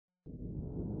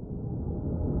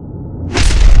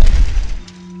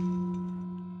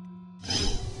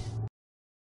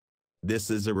This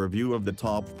is a review of the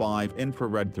top 5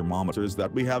 infrared thermometers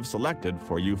that we have selected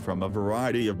for you from a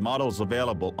variety of models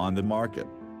available on the market.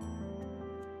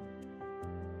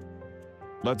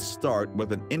 Let's start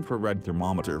with an infrared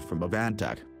thermometer from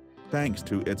AVANTEK. Thanks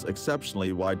to its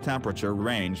exceptionally wide temperature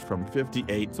range from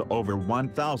 58 to over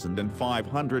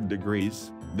 1,500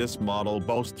 degrees, this model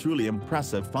boasts truly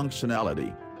impressive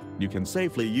functionality. You can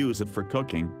safely use it for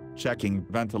cooking, checking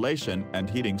ventilation and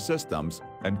heating systems,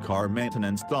 and car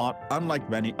maintenance. Unlike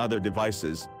many other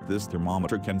devices, this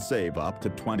thermometer can save up to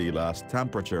 20 less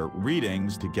temperature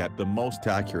readings to get the most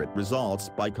accurate results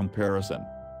by comparison.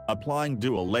 Applying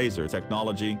dual laser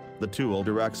technology, the tool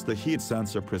directs the heat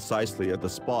sensor precisely at the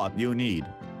spot you need.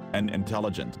 An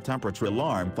intelligent temperature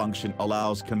alarm function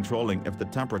allows controlling if the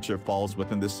temperature falls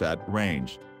within the set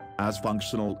range. As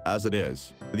functional as it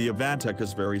is, the AVANTEK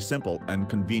is very simple and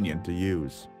convenient to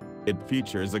use. It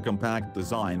features a compact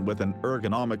design with an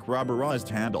ergonomic rubberized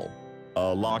handle.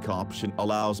 A lock option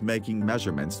allows making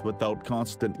measurements without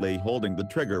constantly holding the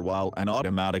trigger, while an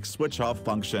automatic switch-off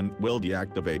function will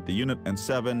deactivate the unit in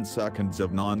 7 seconds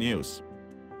of non-use.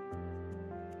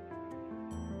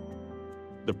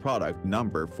 The product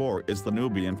number 4 is the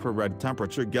Nubee infrared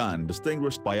temperature gun,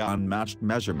 distinguished by unmatched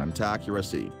measurement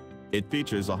accuracy. It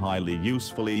features a highly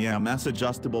useful EMS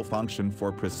adjustable function for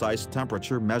precise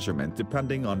temperature measurement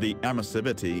depending on the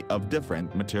emissivity of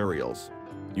different materials.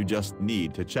 You just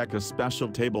need to check a special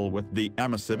table with the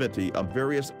emissivity of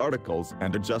various articles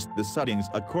and adjust the settings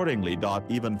accordingly.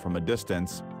 Even from a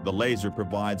distance, the laser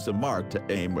provides a mark to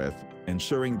aim with,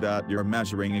 ensuring that you're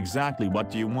measuring exactly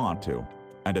what you want to.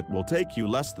 And it will take you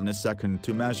less than a second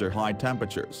to measure high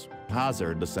temperatures,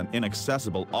 hazardous and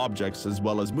inaccessible objects, as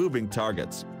well as moving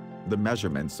targets. The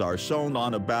measurements are shown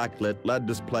on a backlit LED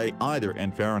display either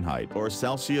in Fahrenheit or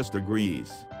Celsius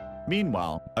degrees.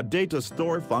 Meanwhile, a data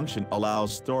store function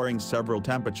allows storing several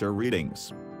temperature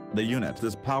readings. The unit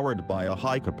is powered by a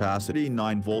high-capacity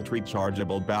 9-volt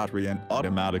rechargeable battery and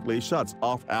automatically shuts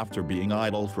off after being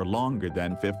idle for longer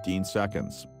than 15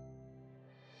 seconds.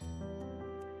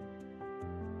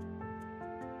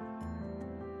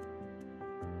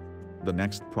 The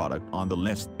next product on the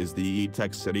list is the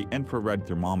Etekcity infrared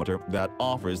thermometer that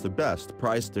offers the best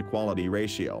price-to-quality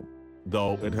ratio.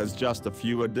 Though it has just a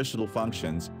few additional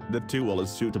functions, the tool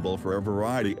is suitable for a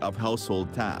variety of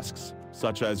household tasks,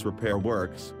 such as repair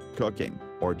works, cooking,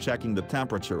 or checking the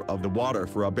temperature of the water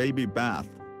for a baby bath.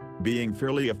 Being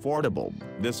fairly affordable,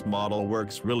 this model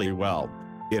works really well.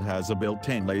 It has a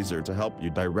built-in laser to help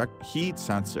you direct heat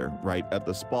sensor right at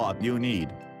the spot you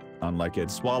need. Unlike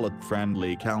its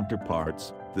wallet-friendly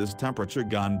counterparts, this temperature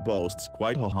gun boasts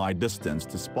quite a high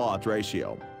distance-to-spot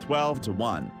ratio,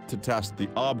 12:1, to test the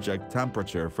object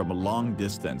temperature from a long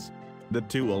distance. The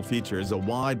tool features a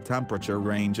wide temperature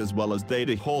range as well as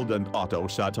data hold and auto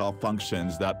shut-off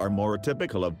functions that are more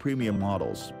typical of premium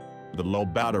models. The low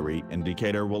battery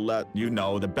indicator will let you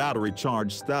know the battery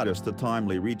charge status to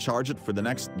timely recharge it for the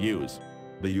next use.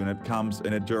 The unit comes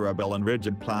in a durable and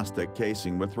rigid plastic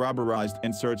casing with rubberized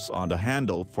inserts on the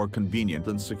handle for convenient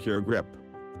and secure grip.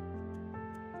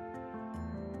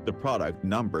 The product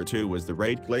number 2 is the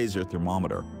Raytek laser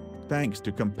thermometer. Thanks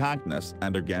to compactness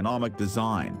and ergonomic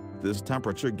design, this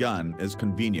temperature gun is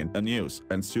convenient in use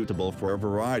and suitable for a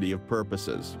variety of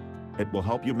purposes. It will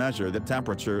help you measure the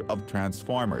temperature of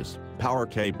transformers, power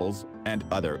cables, and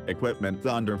other equipment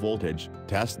under voltage,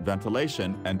 test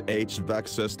ventilation and HVAC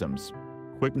systems.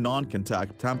 Quick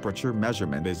non-contact temperature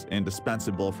measurement is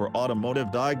indispensable for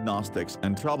automotive diagnostics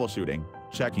and troubleshooting,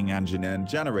 checking engine and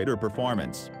generator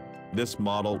performance. This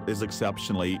model is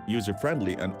exceptionally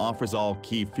user-friendly and offers all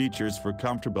key features for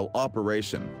comfortable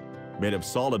operation. Made of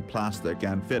solid plastic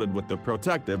and fitted with the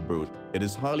protective boot, it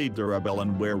is highly durable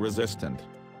and wear-resistant.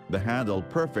 The handle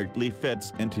perfectly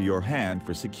fits into your hand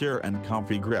for secure and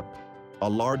comfy grip. A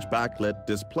large backlit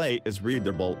display is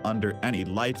readable under any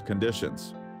light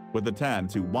conditions. With a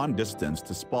 10:1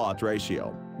 distance-to-spot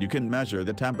ratio, you can measure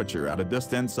the temperature at a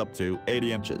distance up to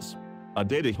 80 inches. A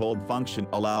data hold function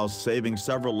allows saving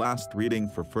several last reading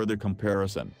for further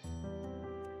comparison.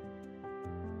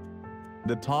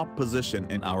 The top position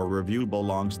in our review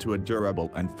belongs to a durable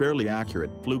and fairly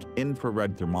accurate Fluke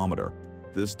infrared thermometer.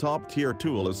 This top-tier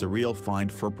tool is a real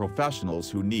find for professionals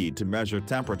who need to measure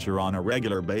temperature on a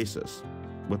regular basis.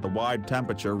 With a wide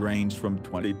temperature range from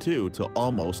 22 to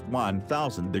almost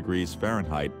 1,000 degrees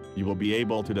Fahrenheit, you will be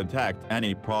able to detect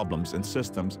any problems in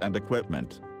systems and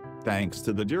equipment. Thanks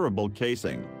to the durable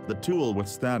casing, the tool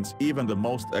withstands even the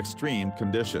most extreme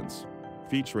conditions.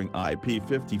 Featuring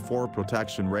IP54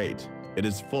 protection rate, it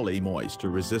is fully moisture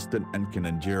resistant and can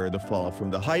endure the fall from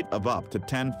the height of up to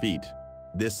 10 feet.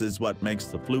 This is what makes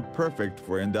the Fluke perfect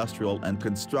for industrial and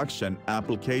construction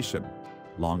application.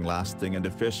 Long-lasting and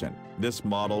efficient, this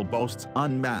model boasts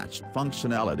unmatched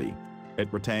functionality.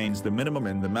 It retains the minimum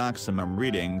and the maximum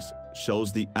readings,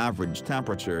 shows the average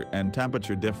temperature and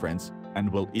temperature difference,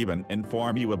 and will even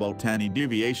inform you about any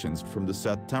deviations from the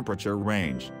set temperature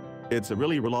range. It's a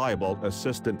really reliable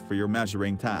assistant for your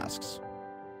measuring tasks.